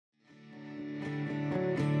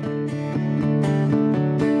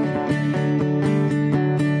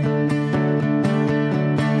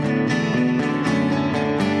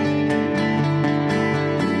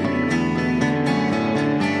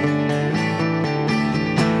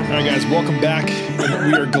right, guys, welcome back.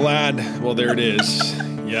 And we are glad. Well, there it is.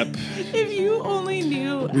 Yep. If you only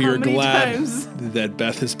knew We how are many glad times. that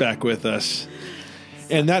Beth is back with us.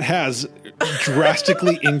 And that has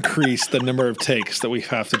drastically increased the number of takes that we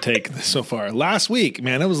have to take so far. Last week,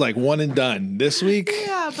 man, it was like one and done. This week,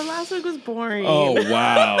 Yeah, but last week was boring. oh,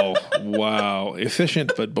 wow. Wow.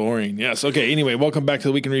 Efficient, but boring. Yes. Okay. Anyway, welcome back to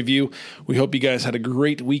the Week in Review. We hope you guys had a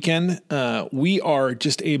great weekend. We are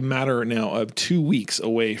just a matter now of 2 weeks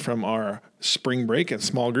away from our spring break and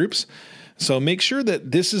small groups. So make sure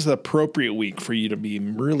that this is the appropriate week for you to be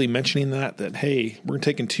really mentioning that, hey, we're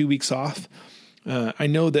taking 2 weeks off. I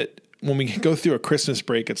know that when we go through a Christmas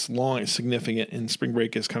break, it's long, it's significant, and spring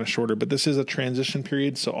break is kind of shorter, but this is a transition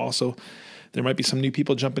period. So also there might be some new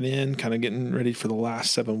people jumping in, kind of getting ready for the last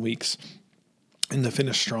 7 weeks and to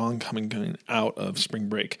finish strong coming out of spring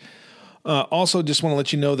break. Also, just want to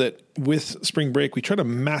let you know that with spring break, we try to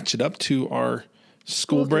match it up to our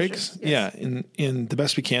school breaks. Yes. Yeah, in the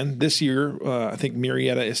best we can. This year, I think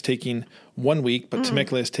Marietta is taking 1 week, but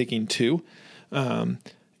Temecula is taking 2.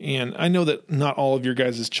 And I know that not all of your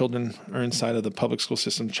guys' children are inside of the public school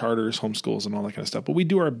system, charters, homeschools, and all that kind of stuff. But we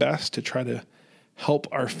do our best to try to help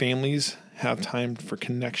our families have time for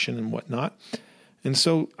connection and whatnot. And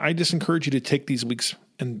so I just encourage you to take these weeks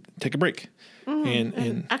and take a break.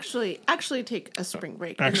 And Actually take a spring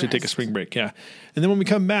break. actually take a spring break, yeah. And then when we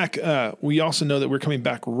come back, we also know that we're coming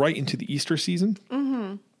back right into the Easter season.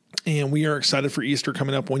 Mm-hmm. And we are excited for Easter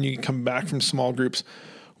coming up. When you come back from small groups,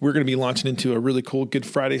 we're going to be launching into a really cool Good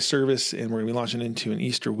Friday service, and we're going to be launching into an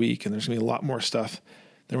Easter week, and there's going to be a lot more stuff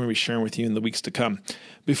that we're going to be sharing with you in the weeks to come.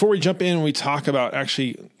 Before we jump in, we talk about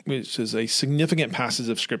which is a significant passage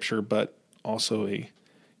of Scripture, but also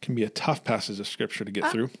can be a tough passage of Scripture to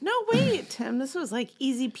get through. No, wait, Tim. This was like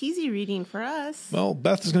easy peasy reading for us. Well,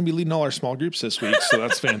 Beth is going to be leading all our small groups this week, so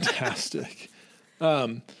that's fantastic.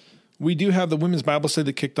 We do have the Women's Bible Study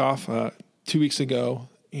that kicked off 2 weeks ago,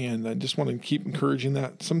 and I just want to keep encouraging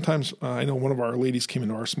that. Sometimes I know one of our ladies came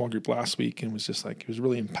into our small group last week and was just like, it was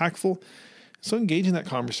really impactful. So engaging that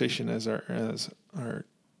conversation as our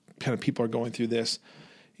kind of people are going through this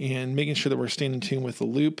and making sure that we're staying in tune with the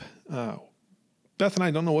loop. Beth and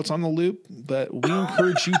I don't know what's on the loop, but we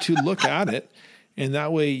encourage you to look at it, and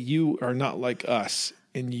that way you are not like us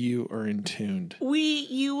and you are in tuned.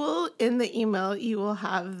 You will, in the email, you will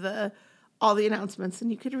have all the announcements,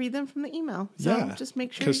 and you could read them from the email. So just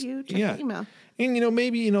make sure you check the email. And,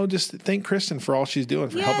 maybe, just thank Kristen for all she's doing,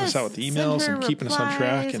 for helping us out with the emails and keeping us on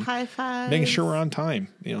track and high fives, making sure we're on time.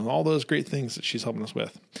 All those great things that she's helping us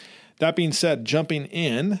with. That being said, jumping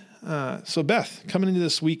in. So Beth, coming into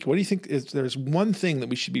this week, what do you think there's one thing that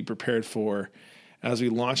we should be prepared for as we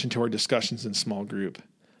launch into our discussions in small group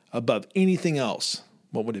above anything else?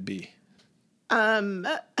 What would it be?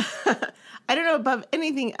 I don't know above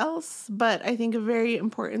anything else, but I think a very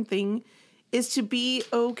important thing is to be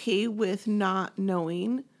okay with not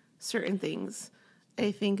knowing certain things.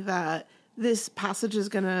 I think that this passage is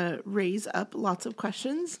going to raise up lots of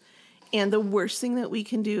questions. And the worst thing that we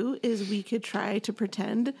can do is we could try to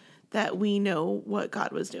pretend that we know what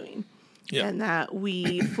God was doing and that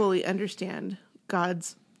we fully understand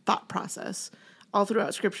God's thought process. All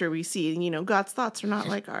throughout Scripture, we see, God's thoughts are not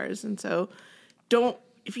like ours. And so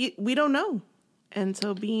we don't know. And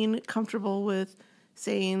so being comfortable with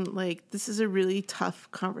saying, like, this is a really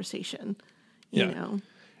tough conversation, you know.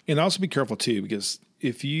 And also be careful, too, because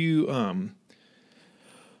if you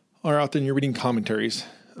are out there and you're reading commentaries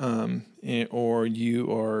or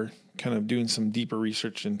you are kind of doing some deeper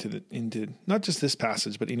research into not just this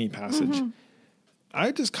passage, but any passage,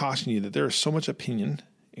 I just caution you that there is so much opinion,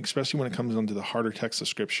 especially when it comes onto the harder text of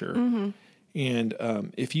Scripture. And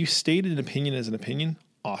if you state an opinion as an opinion,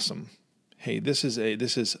 awesome. Hey, this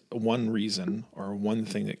is one reason or one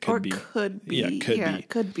thing that could be. Could be. Yeah,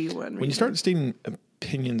 could be one reason. When you start stating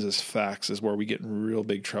opinions as facts is where we get in real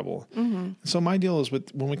big trouble. So my deal is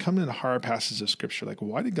when we come into hard passages of Scripture, like,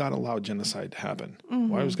 why did God allow genocide to happen?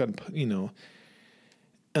 Why was God,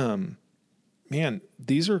 man,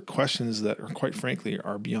 these are questions that are, quite frankly,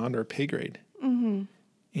 are beyond our pay grade.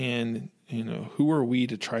 And, who are we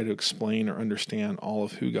to try to explain or understand all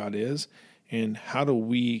of who God is? And how do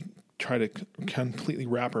we try to completely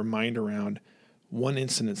wrap our mind around one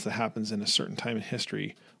incident that happens in a certain time in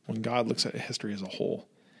history when God looks at history as a whole?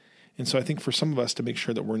 And so I think for some of us to make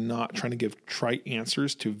sure that we're not trying to give trite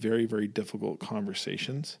answers to very, very difficult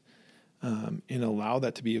conversations and allow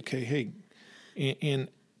that to be okay. Hey, and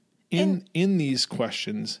in these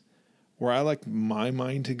questions, where I like my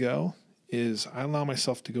mind to go is I allow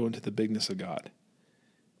myself to go into the bigness of God.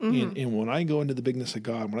 And when I go into the bigness of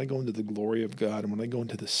God, when I go into the glory of God, and when I go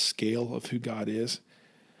into the scale of who God is,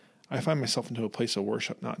 I find myself into a place of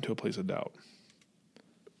worship, not into a place of doubt.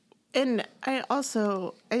 And I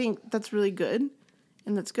think that's really good,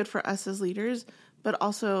 and that's good for us as leaders, but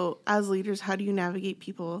also as leaders, how do you navigate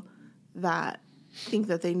people that think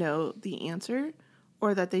that they know the answer,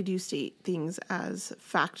 or that they do state things as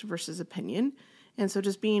fact versus opinion? And so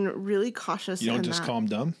just being really cautious. You don't just call them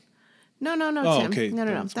dumb? No, Oh, Tim. okay. No.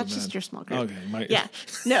 That's That's so just bad. your small group. Okay. Yeah.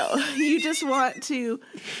 No, you just want to,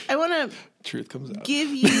 I want to Truth comes out. give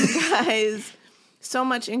you guys so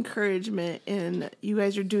much encouragement in you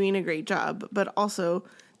guys are doing a great job, but also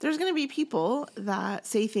there's going to be people that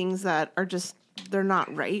say things that are just, they're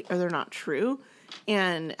not right or they're not true.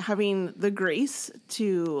 And having the grace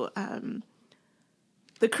to,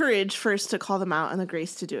 the courage first to call them out and the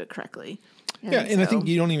grace to do it correctly. And I think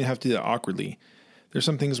you don't even have to do that awkwardly. There's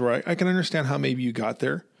some things where I can understand how maybe you got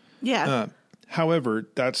there. Yeah. However,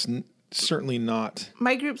 that's certainly not.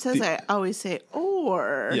 My group says I always say,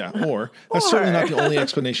 or. Yeah, or. That's certainly not the only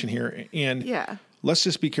explanation here. And Yeah. let's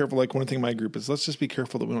just be careful. Like one thing in my group is let's just be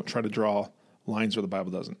careful that we don't try to draw lines where the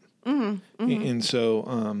Bible doesn't. And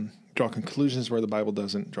so draw conclusions where the Bible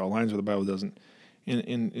doesn't, draw lines where the Bible doesn't,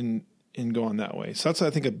 and go on that way. So that's, I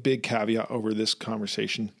think, a big caveat over this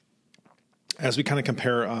conversation as we kind of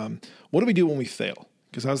compare what do we do when we fail?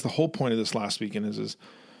 Because that was the whole point of this last weekend is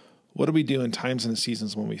what do we do in times and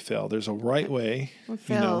seasons when we fail? There's a right way.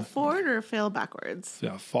 Fail forward or fail backwards?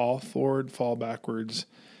 Yeah, fall forward, fall backwards.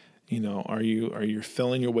 Are you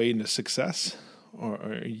filling your way into success, or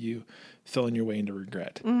are you filling your way into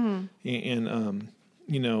regret? And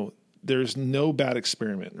there's no bad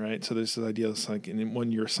experiment, right? So there's this idea that's like, and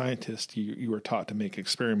when you're a scientist, you are taught to make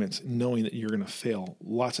experiments knowing that you're going to fail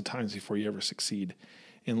lots of times before you ever succeed.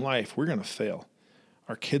 In life, we're going to fail.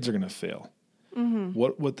 Our kids are going to fail.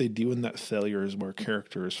 What they do in that failure is where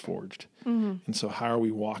character is forged. And so how are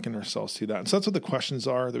we walking ourselves through that? And so that's what the questions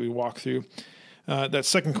are that we walk through. That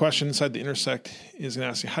second question inside the intersect is going to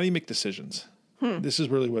ask you, how do you make decisions? This is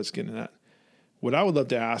really what it's getting at. What I would love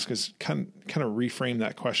to ask is kind of reframe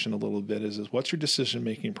that question a little bit is what's your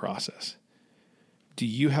decision-making process? Do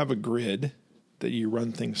you have a grid that you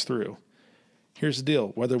run things through? Here's the deal.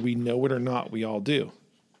 Whether we know it or not, we all do.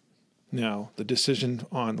 Now, the decision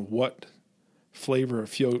on what flavor of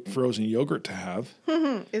frozen yogurt to have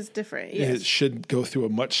is different. Yes. It should go through a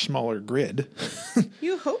much smaller grid.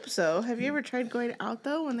 You hope so. Have you ever tried going out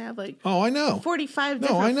though when they have like I know 45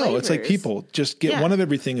 different I know. flavors? It's like people just get one of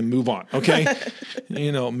everything and move on. Okay.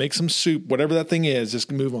 Make some soup, whatever that thing is,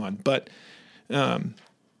 just move on. But then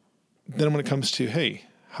when it comes to, hey,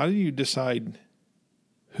 how do you decide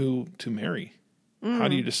who to marry? How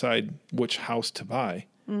do you decide which house to buy?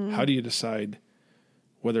 How do you decide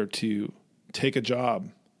whether to take a job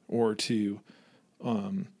or to,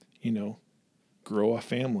 grow a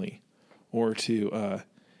family or to,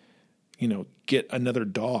 get another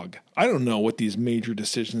dog? I don't know what these major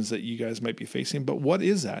decisions that you guys might be facing, but what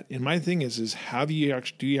is that? And my thing is do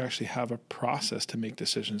you actually have a process to make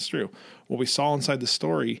decisions through? What we saw inside the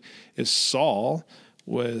story is Saul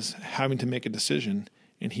was having to make a decision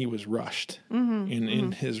and he was rushed.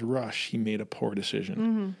 In his rush, he made a poor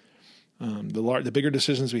decision. The bigger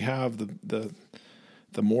decisions we have,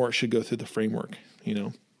 the more it should go through the framework.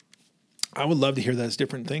 I would love to hear those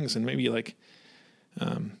different things, and maybe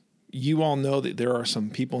you all know that there are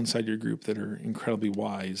some people inside your group that are incredibly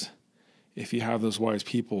wise. If you have those wise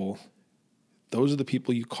people, those are the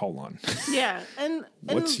people you call on. Yeah, and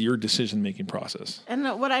what's your decision-making process? And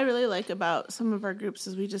what I really like about some of our groups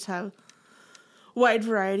is we just have wide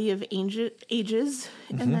variety of ages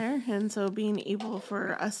in there, and so being able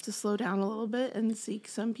for us to slow down a little bit and seek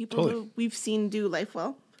some people who we've seen do life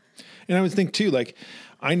well. And I would think too,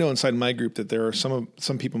 I know inside my group that there are some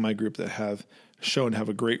people in my group that have shown to have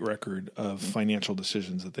a great record of financial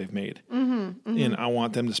decisions that they've made. And I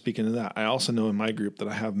want them to speak into that. I also know in my group that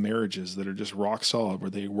I have marriages that are just rock solid where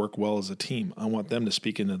they work well as a team. I want them to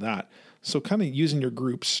speak into that. So kind of using your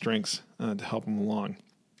group's strengths to help them along.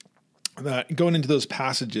 Going into those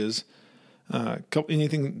passages,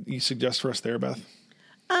 anything you suggest for us there, Beth?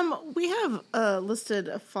 We have listed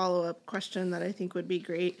a follow-up question that I think would be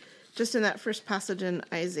great. Just in that first passage in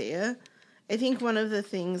Isaiah, I think one of the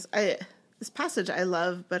things this passage I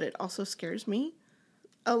love, but it also scares me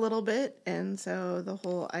a little bit. And so the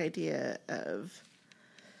whole idea of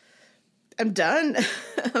I'm done,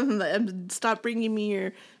 stop bringing me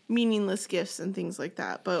your meaningless gifts and things like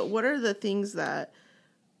that. But what are the things that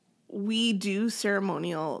we do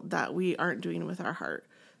ceremonial that we aren't doing with our heart?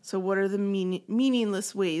 So what are the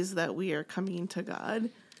meaningless ways that we are coming to God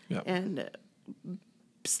and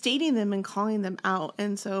stating them and calling them out?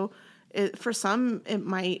 And so for some, it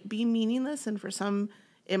might be meaningless, and for some,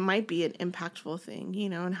 it might be an impactful thing,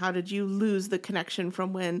 and how did you lose the connection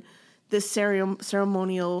from when this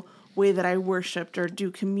ceremonial way that I worshiped or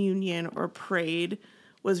do communion or prayed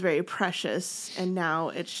was very precious, and now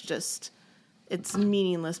it's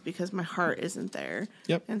meaningless because my heart isn't there.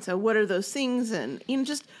 Yep. And so what are those things? And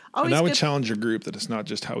just always. And I would challenge your group that it's not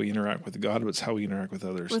just how we interact with God, but it's how we interact with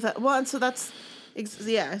others. And so that's,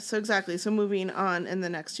 so exactly. So moving on in the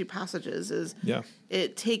next two passages is,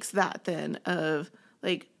 it takes that then of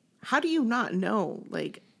like, how do you not know?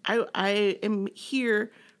 Like, I am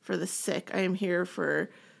here for the sick. I am here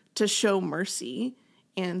to show mercy.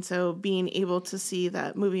 And so being able to see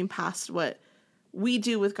that moving past what we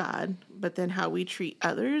do with God, but then how we treat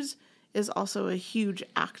others is also a huge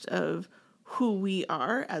act of who we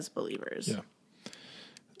are as believers. Yeah.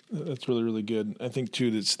 That's really, really good. I think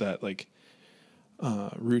too, that's that like,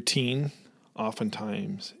 routine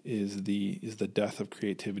oftentimes is the death of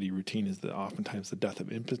creativity. Routine is oftentimes the death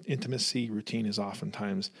of intimacy. Routine is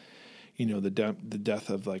oftentimes, the death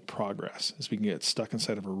of like progress, as we can get stuck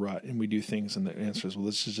inside of a rut and we do things and the answer is, well,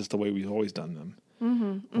 this is just the way we've always done them.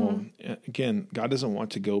 Mm-hmm, well, again, God doesn't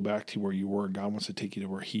want to go back to where you were. God wants to take you to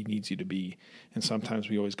where he needs you to be. And sometimes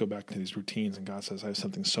we always go back to these routines and God says, I have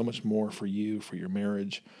something so much more for you, for your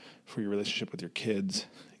marriage, for your relationship with your kids,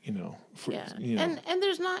 And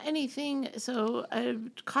there's not anything, so I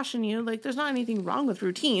caution you, like there's not anything wrong with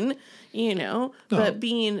routine, but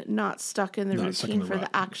being not stuck in the routine for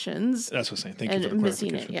the actions. That's what I'm saying. Thank you for the missing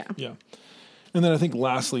it. clarification. Yeah. And then I think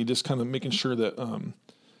lastly, just kind of making sure that,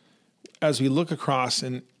 as we look across,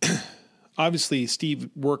 and obviously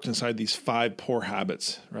Steve worked inside these 5 poor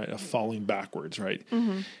habits, right, of falling backwards, right?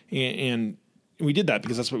 Mm-hmm. And we did that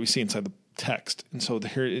because that's what we see inside the text. And so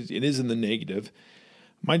here it is in the negative.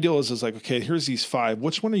 My deal is like, okay, here's these 5.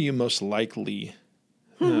 Which one are you most likely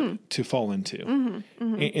to fall into? Mm-hmm.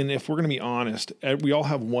 Mm-hmm. And if we're going to be honest, we all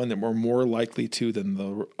have one that we're more likely to than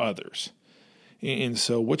the others. And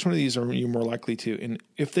so which one of these are you more likely to? And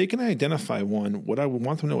if they can identify one, what I would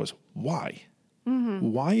want them to know is why.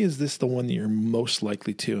 Mm-hmm. Why is this the one that you're most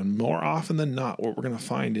likely to? And more often than not, what we're going to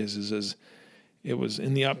find is it was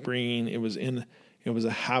in the upbringing. It was a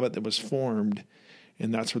habit that was formed,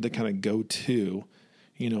 and that's where they kind of go to.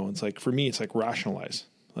 It's like, for me, it's like rationalize.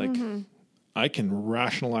 Like I can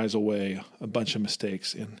rationalize away a bunch of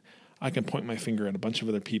mistakes, and I can point my finger at a bunch of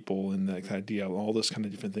other people and the idea of all those kind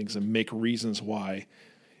of different things and make reasons why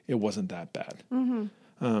it wasn't that bad.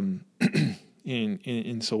 Mm-hmm.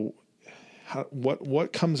 And so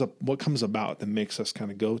what comes about that makes us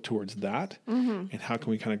kind of go towards that, and how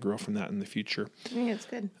can we kind of grow from that in the future? Yeah, it's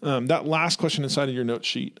good. That last question inside of your note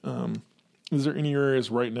sheet, is there any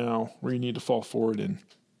areas right now where you need to fall forward in?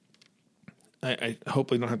 I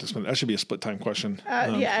hopefully don't have to spend. That should be a split time question.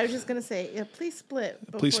 I was just gonna say, please split.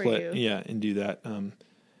 Please split, and do that.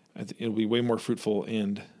 I think it'll be way more fruitful,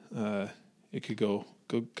 and it could go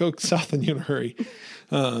south in you in a hurry.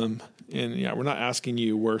 And we're not asking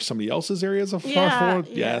you where somebody else's areas of far forward.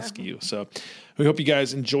 We ask you. So we hope you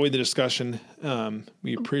guys enjoyed the discussion.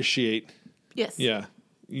 We appreciate. Yes. Yeah,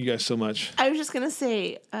 you guys so much. I was just gonna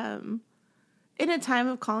say. In a time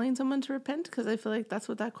of calling someone to repent, because I feel like that's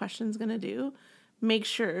what that question is going to do, make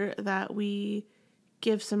sure that we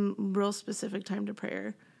give some real specific time to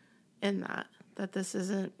prayer in that this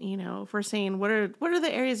isn't, if we're saying, what are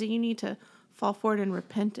the areas that you need to fall forward and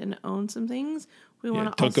repent and own some things, we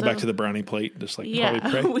want to don't go back to the brownie plate, just like probably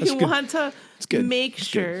pray. We want to make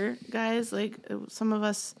sure, guys, like some of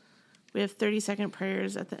us, we have 30-second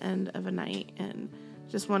prayers at the end of a night, and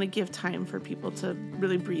just want to give time for people to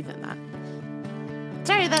really breathe in that.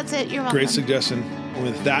 Sorry, that's it. You're welcome. Great suggestion.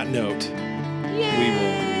 With that note, we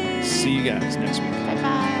will see you guys next week.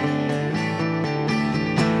 Bye-bye.